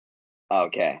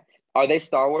 Okay. Are they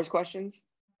Star Wars questions?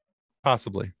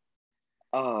 Possibly.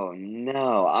 Oh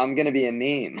no, I'm gonna be a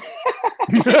meme.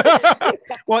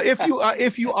 Well,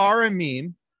 if you are a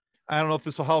meme, I don't know if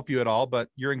this will help you at all, but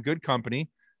you're in good company.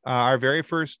 Our very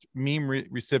first meme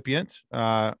recipient,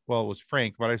 well, it was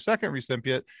Frank, but our second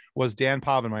recipient was Dan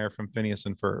Povenmire from Phineas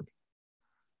and Ferb.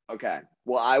 Okay.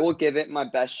 Well, I will give it my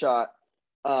best shot.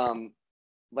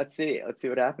 Let's see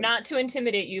what happens. Not to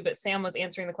intimidate you, but Sam was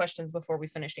answering the questions before we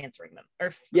finished answering them.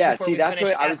 See, that's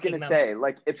what I was going to say.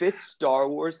 Like, if it's Star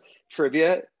Wars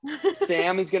trivia,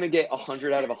 Sam is going to get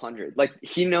 100 out of 100. Like,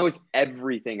 he knows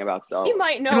everything about Star Wars. He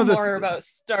might know more about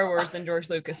Star Wars than George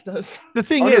Lucas does. The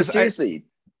thing is, seriously,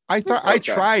 I thought I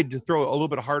tried to throw a little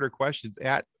bit harder questions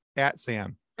at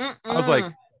Sam. I was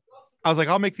like,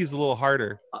 I'll make these a little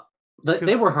harder.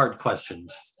 They were hard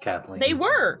questions, Kathleen. They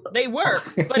were,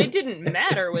 but it didn't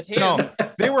matter with him. No,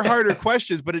 they were harder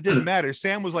questions, but it didn't matter.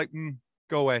 Sam was like,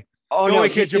 go away. Oh, go no, away,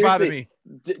 kid, you're bothering me.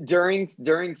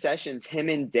 During sessions, him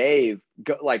and Dave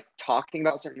like talking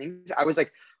about certain things. I was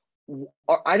like,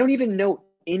 I don't even know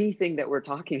anything that we're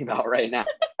talking about right now.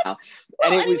 And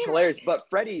Well, it I was mean, hilarious. But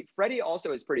Freddie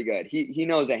also is pretty good. He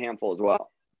knows a handful as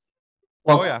well.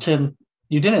 Well, Oh, yeah. Tim,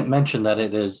 you didn't mention that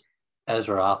it is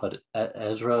Ezra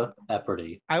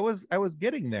Epperty. I was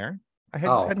getting there. I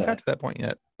Oh, just hadn't okay. got to that point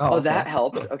yet. Oh, okay. that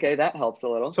helps. Okay, that helps a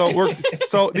little.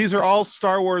 So these are all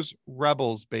Star Wars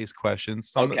Rebels based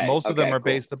questions. Most of them okay, are cool.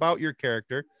 based about your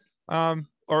character,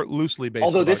 or loosely based.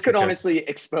 Although about this could your character. honestly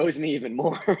expose me even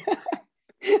more.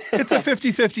 It's a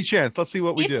 50-50 chance. Let's see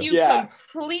what we if do. you Yeah.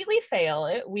 completely fail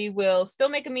it, we will still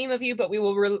make a meme of you, but we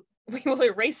will we will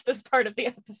erase this part of the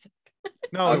episode.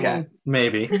 No, Okay.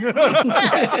 Maybe.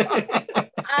 I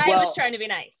Well, was trying to be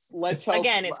nice. Let's hope.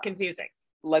 Again, it's confusing.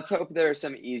 Let's hope there are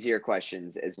some easier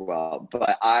questions as well.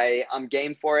 But I'm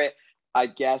game for it. I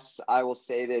guess I will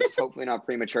say this, hopefully not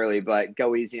prematurely, but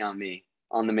go easy on me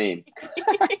on the meme.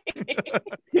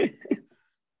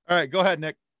 All right, go ahead,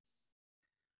 Nick.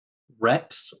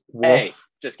 Rex Wolf. Hey,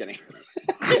 just kidding.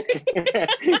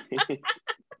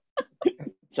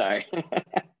 Sorry.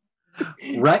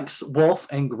 Rex, Wolf,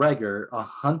 and Gregor are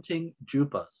hunting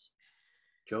Jupas.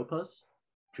 Jupas?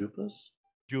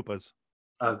 Jupas.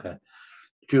 Okay.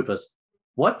 Jupas.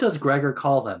 What does Gregor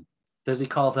call them? Does he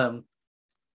call them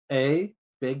A,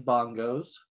 big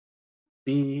bongos,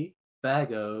 B,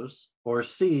 bagos, or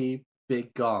C,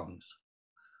 big gongs?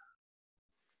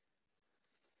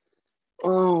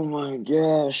 Oh my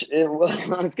gosh.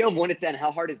 On a scale of 1 to 10,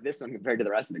 how hard is this one compared to the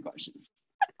rest of the questions?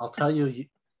 I'll tell you.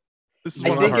 This is You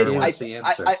one of the already harder gave ones. us the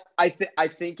answer. I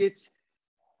think it's.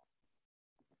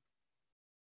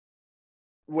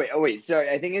 Wait. Sorry,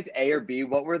 I think it's A or B.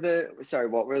 What were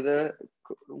the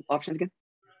options again?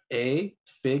 A,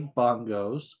 big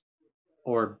bongos,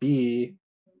 or B,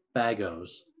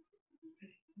 bagos.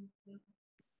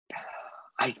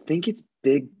 I think it's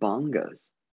big bongos.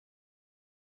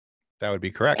 That would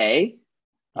be correct. A?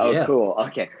 Oh, Yeah. cool.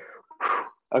 Okay.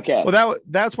 Okay. Well,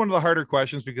 that's one of the harder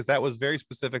questions because that was very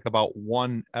specific about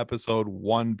one episode,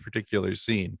 one particular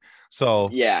scene. So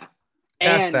Yeah.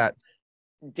 ask And that.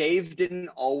 Dave didn't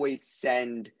always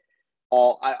send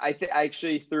all. I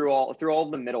actually through all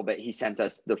the middle bit, he sent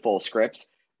us the full scripts.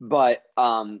 But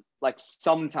like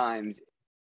sometimes,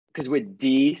 because with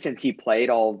D, since he played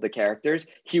all of the characters,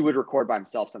 he would record by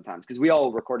himself sometimes because we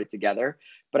all recorded together.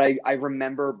 But I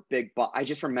remember I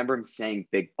just remember him saying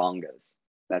big bongos.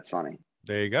 That's funny.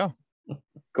 There you go.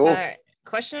 Cool. All right.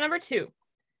 Question number 2.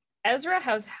 Ezra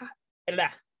has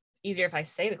easier if I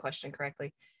say the question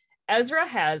correctly. Ezra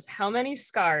has how many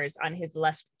scars on his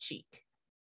left cheek?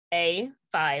 A,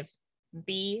 5,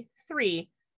 B, 3,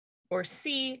 or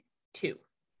C, 2?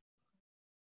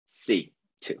 C,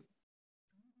 2.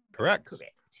 Correct.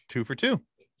 Correct. 2 for 2.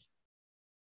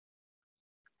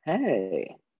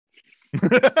 Hey.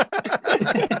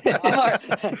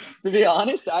 To be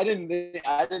honest, I didn't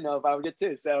know if I would get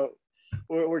 2, so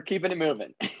we're keeping it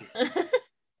moving.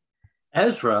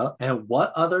 Ezra and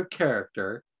what other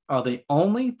character are the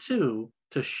only 2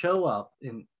 to show up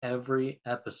in every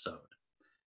episode?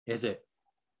 Is it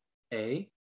A,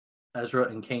 Ezra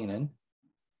and Kanan,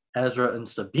 Ezra and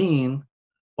Sabine,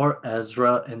 or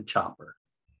Ezra and Chopper?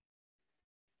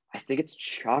 I think it's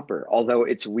Chopper, although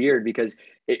it's weird because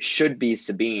it should be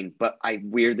Sabine, but I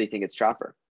weirdly think it's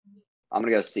Chopper. I'm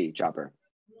gonna go C, Chopper.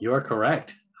 You are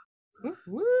correct.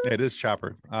 It is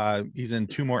Chopper. He's in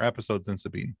 2 more episodes than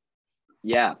Sabine,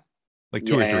 Yeah. like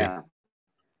 2 or 3. Yeah.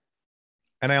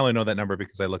 And I only know that number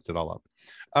because I looked it all up.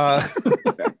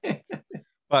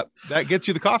 But that gets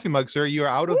you the coffee mug, sir. You are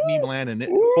out of meme land and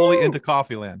fully into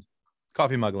coffee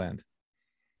mug land.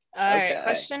 All right. Okay.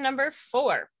 Question number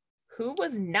 4. Who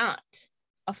was not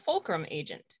a Fulcrum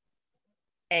agent?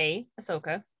 A,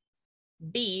 Ahsoka,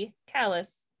 B,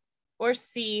 Callus, or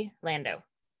C, Lando?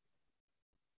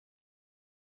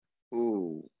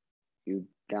 Ooh, you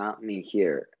got me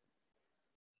here.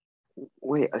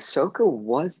 Wait, Ahsoka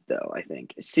was though, I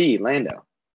think. C, Lando.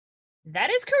 That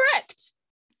is correct.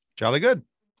 Jolly good.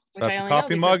 So Which I that's a only know coffee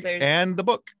because mug there's- and the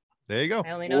book. There you go.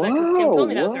 I only know that because Tim told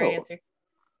me that was the right Whoa. answer.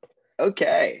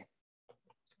 Okay.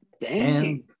 Dang.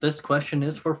 And this question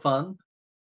is for fun.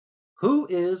 Who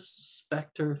is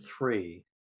Spectre 3?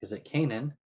 Is it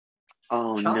Kanan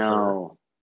Oh Chopper. no.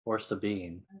 or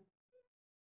Sabine?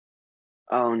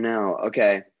 Oh no.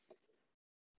 Okay.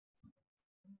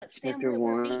 But Sam Spectre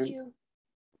will 1. beat you.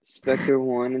 Spectre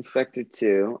 1 and Spectre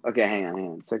 2. Okay, hang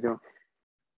on. Spectre.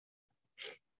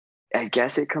 I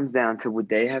guess it comes down to would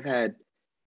they have had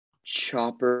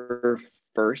Chopper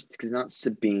first? Because it's not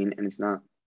Sabine and it's not.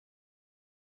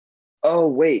 Oh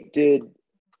wait,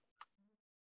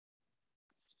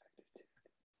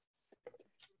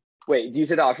 Wait, do you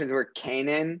say the options were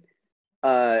Kanan,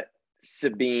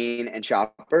 Sabine, and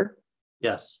Chopper.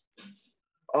 Yes.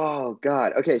 Oh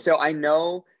God. Okay, so I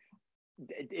know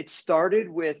it started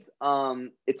with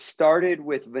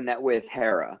Vanette with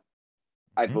Hera,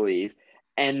 I believe.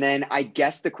 And then I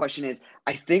guess the question is,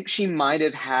 I think she might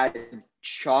have had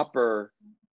Chopper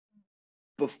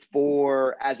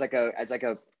before as like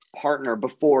a partner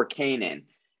before Kanan,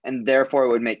 and therefore it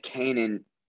would make Kanan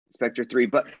Spectre 3.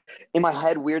 But in my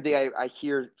head, weirdly, I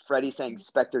hear Freddie saying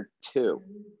Spectre 2.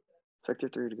 Spectre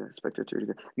 3 to go. Spectre 3 to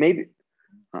go. Maybe.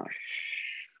 Oh,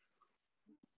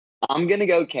 I'm gonna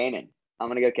go Kanan.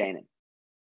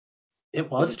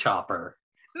 It was Chopper.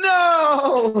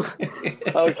 No.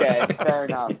 Okay, fair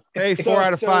enough. Hey, 4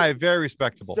 out of 5, very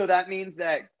respectable. So that means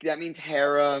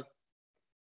Hera.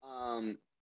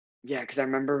 Yeah, because I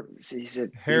remember he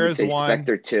said Hera's 1,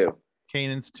 Spectre 2,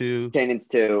 Kanan's 2,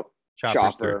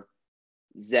 Chopper,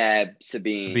 Zeb,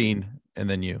 Sabine, and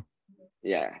then you.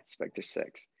 Yeah, Spectre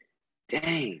 6.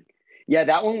 Dang. Yeah,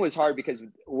 that one was hard because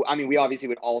I mean we obviously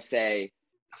would all say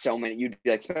so many. You'd be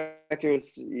like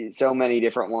Spectres, so many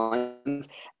different ones,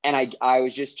 and I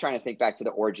was just trying to think back to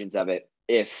the origins of it.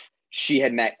 If she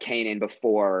had met Kanan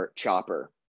before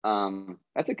Chopper,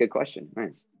 that's a good question.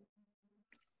 Nice.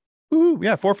 Ooh,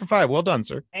 yeah, 4 for 5. Well done,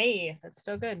 sir. Hey, that's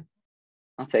still good.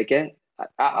 I'll take it.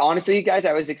 Honestly, guys,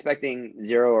 I was expecting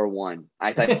 0 or 1.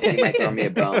 I thought you might throw me a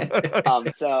bone.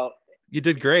 So you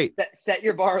did great. Set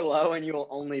your bar low, and you will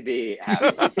only be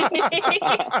happy.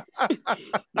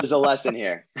 There's a lesson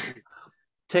here.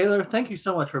 Taylor, thank you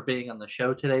so much for being on the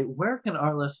show today. Where can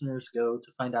our listeners go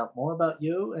to find out more about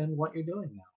you and what you're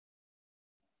doing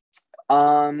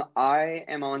now? I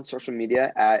am on social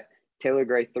media at Taylor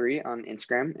Gray 3 on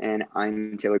Instagram, and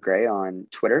I'm Taylor Gray on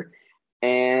Twitter.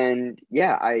 And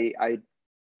yeah, I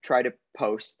try to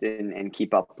post and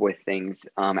keep up with things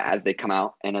as they come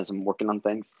out and as I'm working on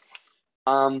things.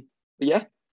 But yeah,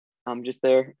 I'm just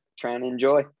there trying to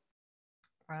enjoy.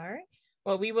 All right.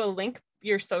 Well, we will link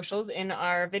your socials in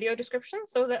our video description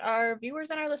so that our viewers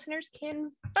and our listeners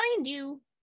can find you.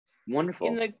 Wonderful.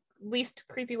 In the least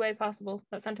creepy way possible.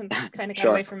 That sentence kind of got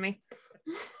Sure. away from me.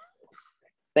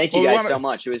 Thank you guys so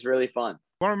much. It was really fun.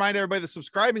 I want to remind everybody that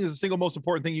subscribing is the single most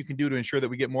important thing you can do to ensure that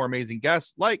we get more amazing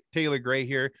guests like Taylor Gray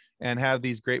here and have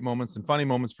these great moments and funny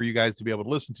moments for you guys to be able to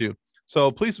listen to.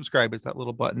 So please subscribe. It's that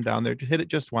little button down there. Hit it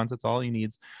just once. That's all you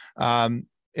need.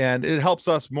 And it helps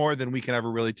us more than we can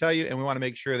ever really tell you. And we want to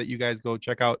make sure that you guys go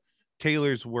check out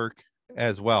Taylor's work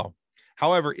as well.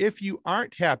 However, if you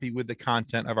aren't happy with the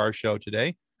content of our show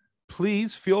today,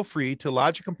 please feel free to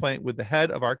lodge a complaint with the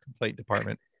head of our complaint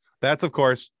department. That's, of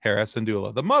course, Hera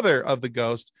Syndulla, the mother of the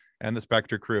Ghost and the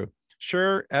Spectre crew.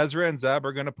 Sure, Ezra and Zeb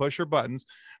are going to push her buttons,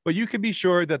 but you can be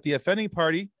sure that the offending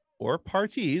party or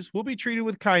parties will be treated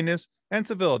with kindness and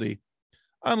civility,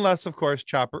 unless, of course,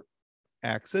 Chopper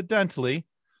accidentally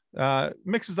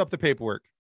mixes up the paperwork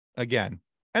again.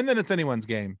 And then it's anyone's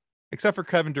game, except for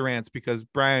Kevin Durant's, because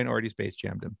Brian already space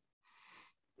jammed him.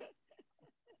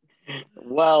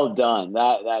 Well done.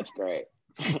 That's great.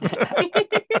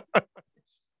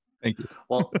 Thank you.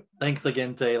 Well, thanks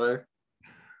again, Taylor.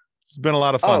 It's been a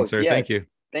lot of fun, sir. Yeah. Thank you.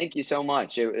 Thank you so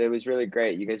much. It was really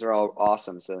great. You guys are all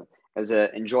awesome. So it was an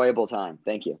enjoyable time.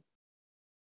 Thank you.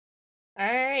 All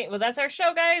right. Well, that's our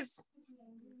show, guys.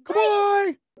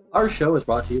 Goodbye. Our show is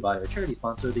brought to you by our charity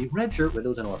sponsor, the Red Shirt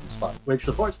Widows and Orphans Fund, which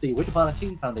supports the Wish Upon a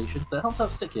Teen Foundation that helps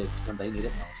out sick kids when they need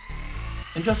it most.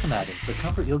 And just imagine the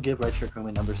comfort you'll give Red Shirt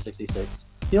crewman number 66.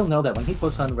 He'll know that when he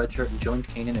puts on the red shirt and joins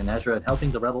Kanan and Ezra in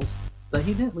helping the rebels, that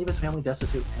he didn't leave his family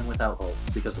destitute and without hope,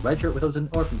 because the Red Shirt Widows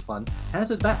and Orphans Fund has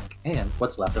his back and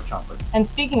what's left of Chopper. And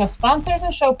speaking of sponsors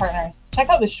and show partners, check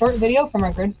out this short video from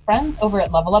our good friends over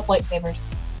at Level Up Lightsabers.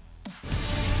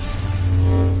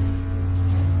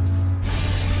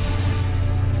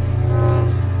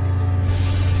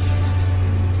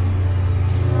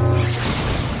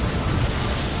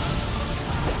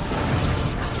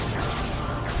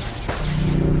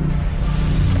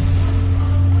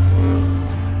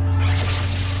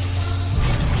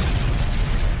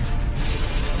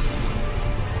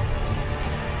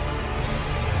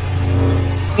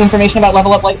 Information about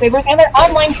Level Up Lightsabers and their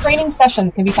online training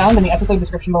sessions can be found in the episode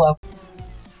description below.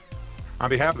 On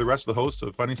behalf of the rest of the hosts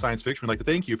of Funny Science Fiction, we'd like to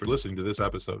thank you for listening to this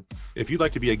episode. If you'd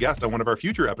like to be a guest on one of our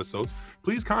future episodes,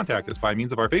 please contact us by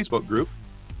means of our Facebook group,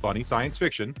 Funny Science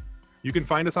Fiction. You can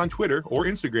find us on Twitter or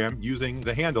Instagram using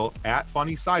the handle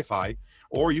 @FunnySci-Fi,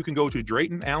 or you can go to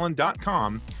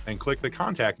DraytonAllen.com and click the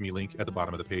Contact Me link at the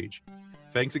bottom of the page.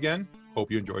 Thanks again. Hope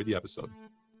you enjoyed the episode.